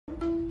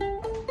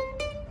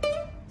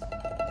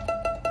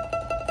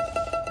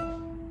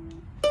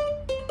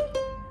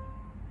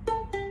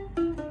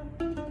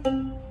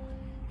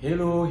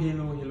Hello.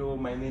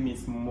 My name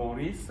is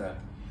Maurice.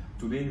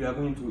 Today we are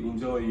going to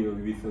enjoy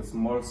with a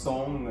small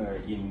song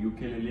in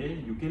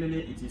ukulele.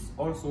 Ukulele, it is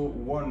also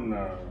one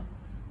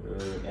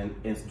an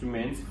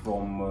instrument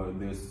from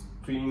the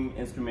string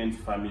instrument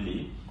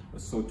family.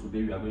 So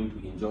today we are going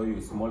to enjoy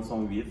a small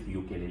song with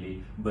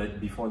ukulele. But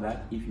before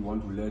that, if you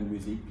want to learn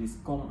music, please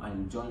come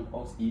and join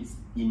us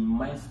in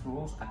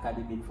Maestros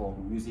Academy for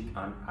Music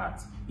and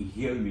Arts.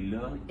 Here we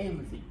learn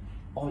everything.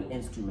 All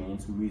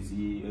instruments,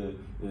 music,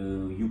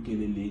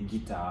 ukulele,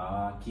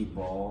 guitar,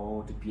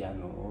 keyboard,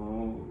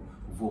 piano,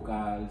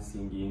 vocal,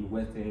 singing,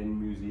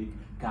 western music,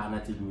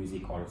 Carnatic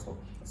music also.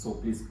 So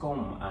please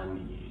come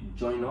and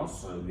join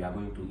us. We are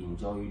going to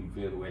enjoy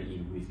very well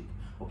in music.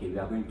 Okay, we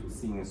are going to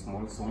sing a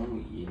small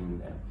song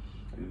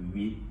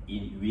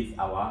with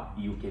our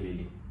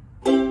ukulele.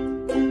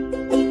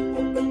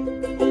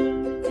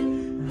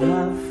 I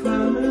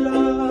found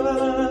love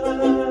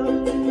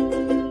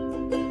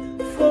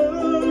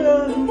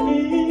for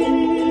me,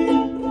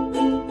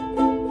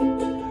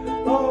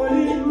 all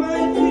in my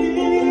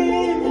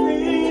living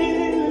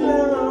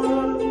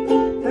love,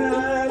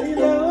 daddy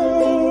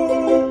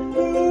love.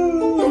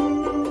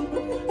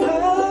 I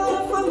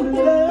found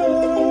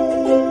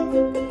love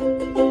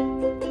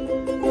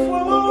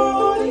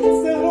for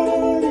it's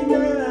all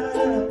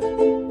enough,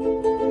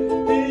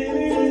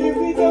 baby,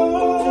 we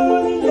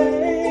don't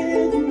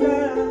let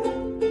now,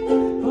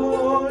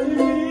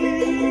 only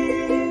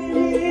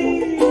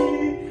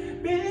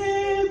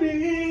baby,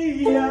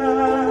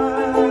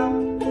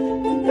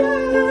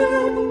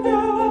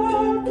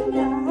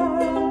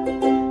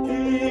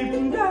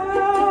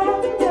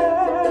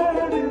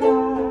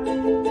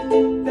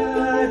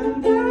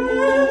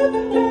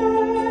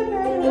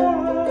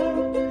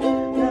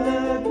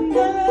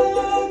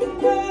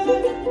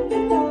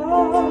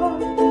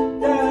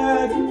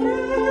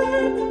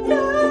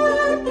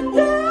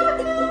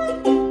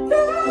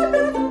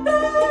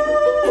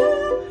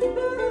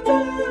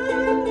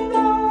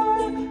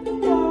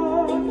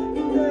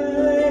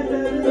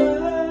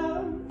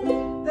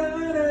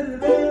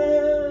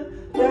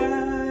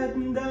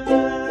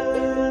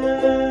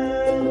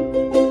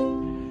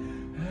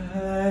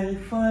 I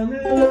find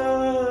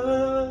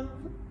love,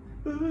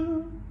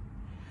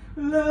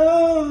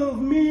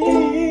 love me,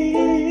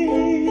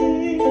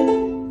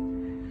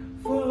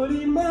 fall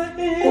in my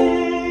head.